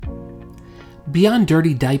Beyond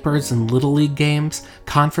dirty diapers and Little League games,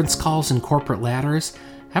 conference calls and corporate ladders,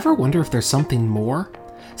 ever wonder if there's something more?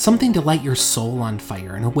 Something to light your soul on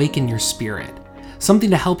fire and awaken your spirit. Something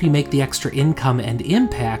to help you make the extra income and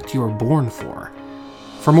impact you were born for.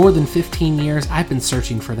 For more than 15 years, I've been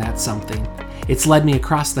searching for that something. It's led me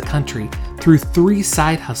across the country through 3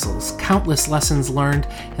 side hustles, countless lessons learned,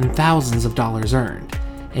 and thousands of dollars earned.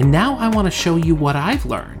 And now I want to show you what I've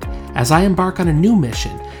learned as I embark on a new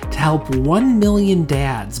mission to help 1 million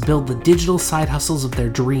dads build the digital side hustles of their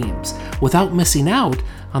dreams without missing out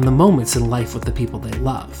on the moments in life with the people they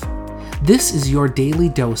love. This is your daily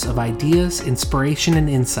dose of ideas, inspiration, and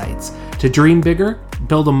insights to dream bigger,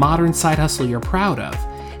 build a modern side hustle you're proud of,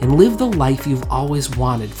 and live the life you've always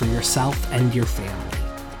wanted for yourself and your family.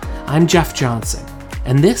 I'm Jeff Johnson,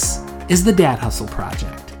 and this is the Dad Hustle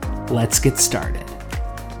Project. Let's get started.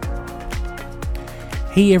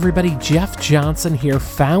 Hey everybody, Jeff Johnson here,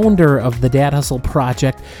 founder of the Dad Hustle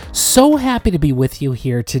Project. So happy to be with you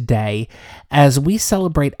here today as we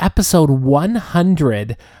celebrate episode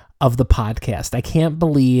 100 of the podcast. I can't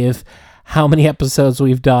believe how many episodes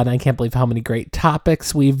we've done. I can't believe how many great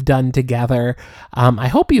topics we've done together. I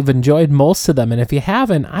hope you've enjoyed most of them. And if you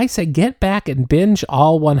haven't, I say get back and binge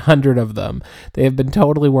all 100 of them. They have been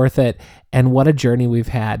totally worth it. And what a journey we've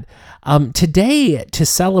had. Today, to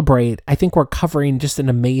celebrate, I think we're covering just an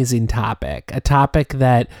amazing topic, a topic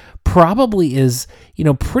that probably is,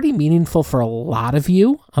 pretty meaningful for a lot of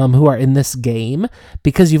you who are in this game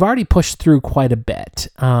because you've already pushed through quite a bit.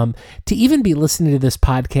 To even be listening to this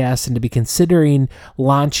podcast and to be considering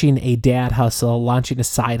launching a dad hustle, launching a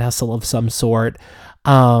side hustle of some sort,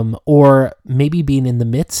 or maybe being in the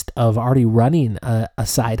midst of already running a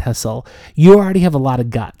side hustle, you already have a lot of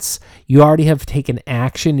guts. You already have taken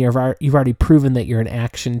action. You've already proven that you're an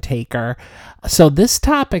action taker. So this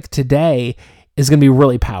topic today is going to be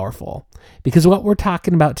really powerful because what we're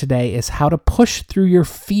talking about today is how to push through your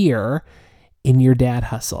fear in your dad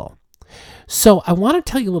hustle. So I want to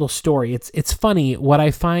tell you a little story. It's funny what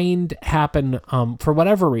I find happen for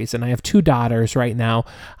whatever reason. I have 2 daughters right now.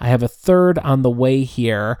 I have a third on the way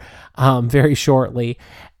here very shortly.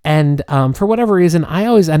 And for whatever reason, I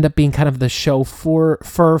always end up being kind of the chauffeur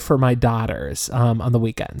for my daughters on the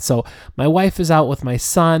weekend. So my wife is out with my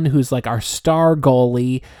son, who's like our star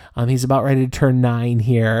goalie. He's about ready to turn 9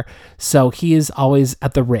 here. So he is always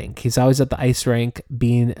at the rink. He's always at the ice rink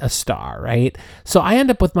being a star, right? So I end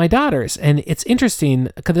up with my daughters. And it's interesting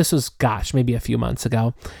because this was, maybe a few months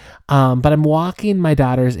ago. But I'm walking my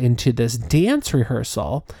daughters into this dance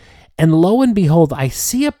rehearsal. And lo and behold, I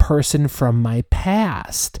see a person from my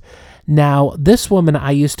past. Now, this woman I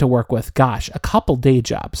used to work with, a couple day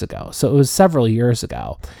jobs ago. So it was several years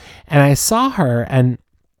ago. And I saw her and,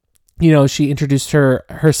 she introduced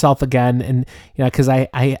herself again. And, because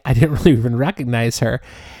I didn't really even recognize her.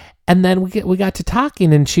 And then we got to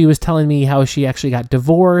talking and she was telling me how she actually got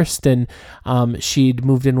divorced and she'd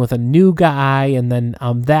moved in with a new guy and then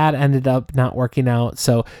that ended up not working out.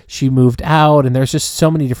 So she moved out and there's just so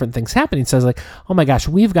many different things happening. So I was like, oh my gosh,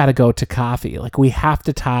 we've got to go to coffee. Like we have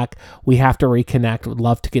to talk. We have to reconnect. Would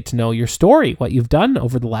love to get to know your story, what you've done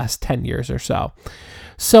over the last 10 years or so.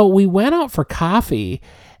 So we went out for coffee.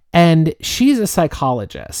 And she's a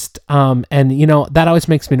psychologist. And that always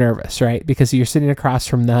makes me nervous, right? Because you're sitting across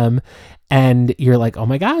from them and you're like, oh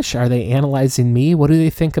my gosh, are they analyzing me? What do they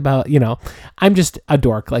think about, I'm just a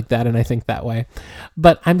dork like that. And I think that way,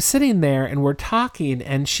 but I'm sitting there and we're talking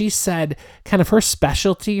and she said kind of her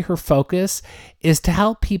specialty, her focus is to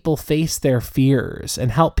help people face their fears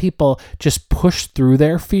and help people just push through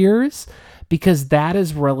their fears because that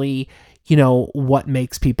is really what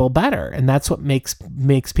makes people better. And that's what makes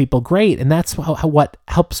people great. And that's what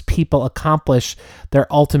helps people accomplish their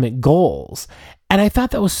ultimate goals. And I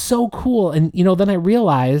thought that was so cool. And, then I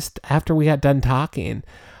realized after we got done talking,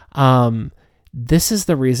 this is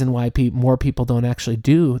the reason why more people don't actually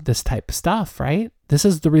do this type of stuff, right? This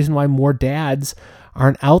is the reason why more dads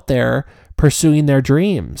aren't out there pursuing their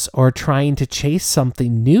dreams or trying to chase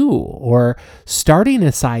something new or starting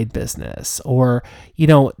a side business or,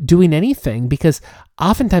 doing anything because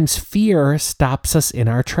oftentimes fear stops us in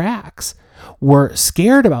our tracks. We're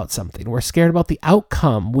scared about something. We're scared about the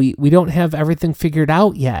outcome. We don't have everything figured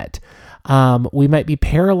out yet. We might be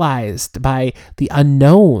paralyzed by the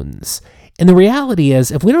unknowns. And the reality is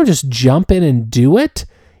if we don't just jump in and do it,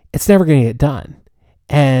 it's never going to get done.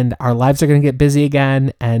 And our lives are going to get busy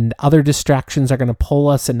again and other distractions are going to pull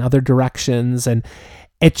us in other directions. And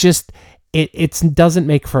it doesn't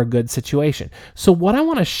make for a good situation. So what I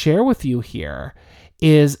want to share with you here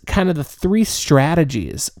is kind of the 3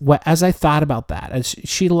 strategies. As I thought about that, as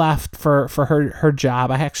she left for her job,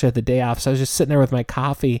 I actually had the day off, so I was just sitting there with my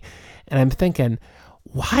coffee, and I'm thinking,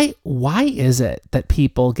 why is it that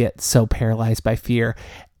people get so paralyzed by fear?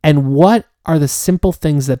 And what are the simple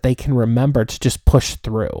things that they can remember to just push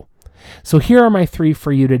through? So here are my 3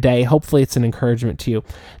 for you today. Hopefully it's an encouragement to you.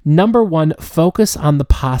 Number 1, focus on the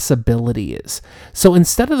possibilities. So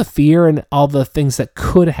instead of the fear and all the things that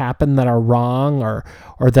could happen that are wrong or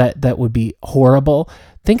that would be horrible,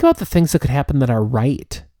 think about the things that could happen that are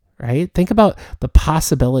right? Think about the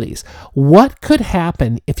possibilities. What could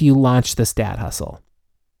happen if you launch this Dad Hustle?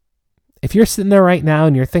 If you're sitting there right now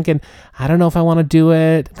and you're thinking, I don't know if I want to do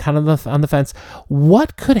it, kind of on the fence,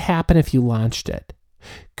 what could happen if you launched it?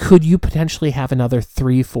 Could you potentially have another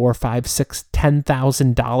 $3,000, $4,000, $5,000, $6,000,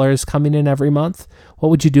 $10,000 coming in every month? What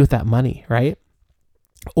would you do with that money, right?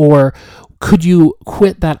 Or could you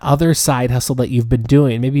quit that other side hustle that you've been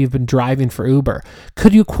doing? Maybe you've been driving for Uber.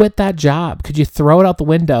 Could you quit that job? Could you throw it out the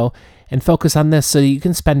window and focus on this so you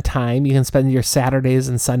can spend time? You can spend your Saturdays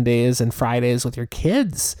and Sundays and Fridays with your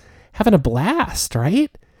kids, having a blast, right?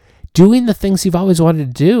 Doing the things you've always wanted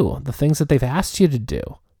to do, the things that they've asked you to do.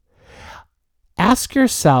 Ask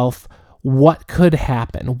yourself, what could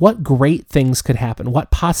happen? What great things could happen? What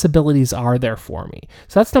possibilities are there for me?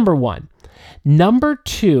 So that's number 1. Number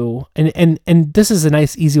 2, and this is a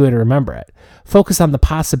nice, easy way to remember it. Focus on the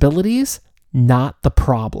possibilities, not the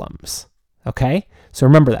problems. Okay? So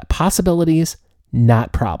remember that. Possibilities,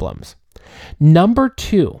 not problems. Number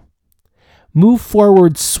 2, move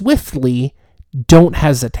forward swiftly. Don't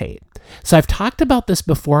hesitate. So I've talked about this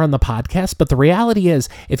before on the podcast, but the reality is,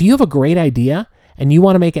 if you have a great idea and you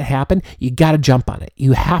want to make it happen, you got to jump on it.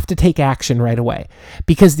 You have to take action right away,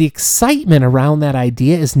 because the excitement around that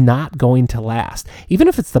idea is not going to last, even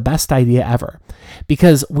if it's the best idea ever,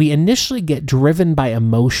 because we initially get driven by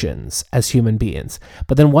emotions as human beings.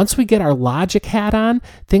 But then once we get our logic hat on,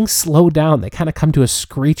 things slow down. They kind of come to a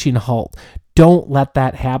screeching halt. Don't let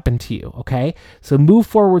that happen to you, okay? So move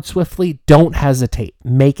forward swiftly. Don't hesitate.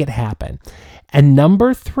 Make it happen. And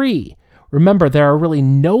number 3, remember, there's really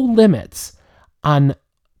no limits on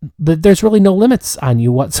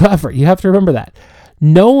you whatsoever. You have to remember that.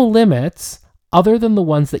 No limits other than the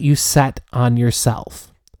ones that you set on yourself.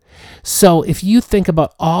 So if you think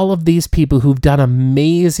about all of these people who've done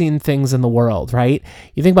amazing things in the world, right?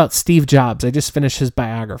 You think about Steve Jobs. I just finished his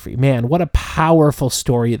biography. Man, what a powerful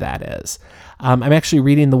story that is. I'm actually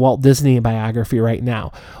reading the Walt Disney biography right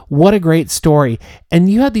now. What a great story. And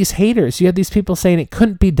you had these haters. You had these people saying it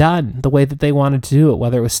couldn't be done the way that they wanted to do it,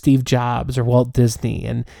 whether it was Steve Jobs or Walt Disney.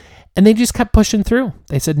 And they just kept pushing through.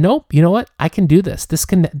 They said, nope, you know what? I can do this. This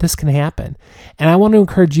can happen. And I want to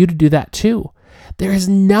encourage you to do that too. There is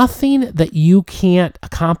nothing that you can't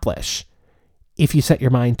accomplish if you set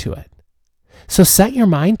your mind to it. So set your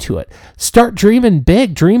mind to it. Start dreaming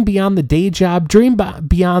big. Dream beyond the day job. Dream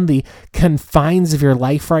beyond the confines of your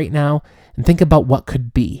life right now, and think about what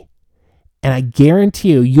could be. And I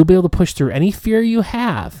guarantee you'll be able to push through any fear you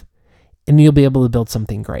have, and you'll be able to build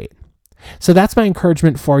something great. So that's my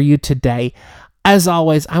encouragement for you today. As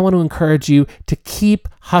always, I want to encourage you to keep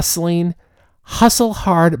hustling. Hustle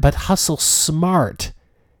hard, but hustle smart,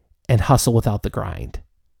 and hustle without the grind.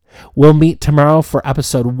 We'll meet tomorrow for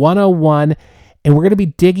episode 101, and we're going to be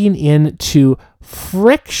digging into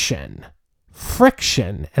friction,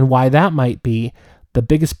 and why that might be the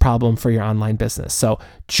biggest problem for your online business. So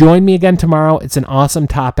join me again tomorrow. It's an awesome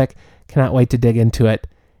topic. Cannot wait to dig into it,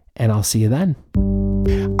 and I'll see you then.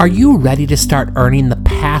 Are you ready to start earning the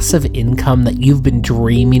passive income that you've been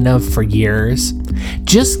dreaming of for years?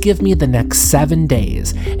 Just give me the next 7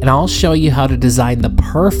 days and I'll show you how to design the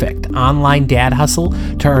perfect online dad hustle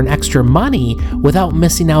to earn extra money without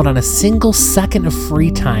missing out on a single second of free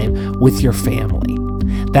time with your family.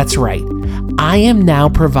 That's right. I am now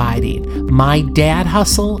providing my Dad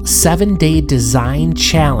Hustle 7-Day Design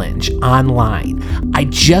Challenge online. I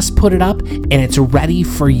just put it up and it's ready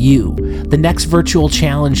for you. The next virtual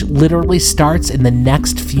challenge literally starts in the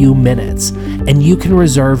next few minutes, and you can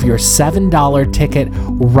reserve your $7 ticket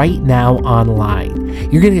right now online.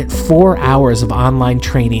 You're going to get 4 hours of online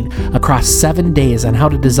training across 7 days on how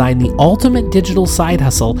to design the ultimate digital side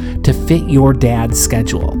hustle to fit your dad's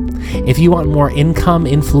schedule. If you want more income,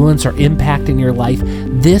 influence, or impact in your life,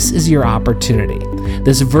 this is your opportunity.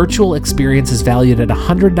 This virtual experience is valued at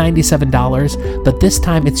 $197, but this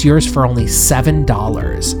time it's yours for only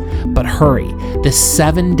 $7. But hurry, this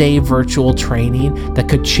 7-day virtual training that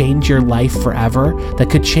could change your life forever,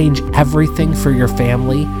 that could change everything for your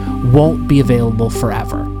family, won't be available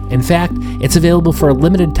forever. In fact, it's available for a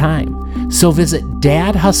limited time. So visit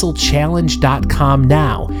dadhustlechallenge.com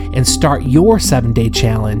now and start your 7-day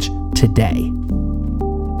challenge today.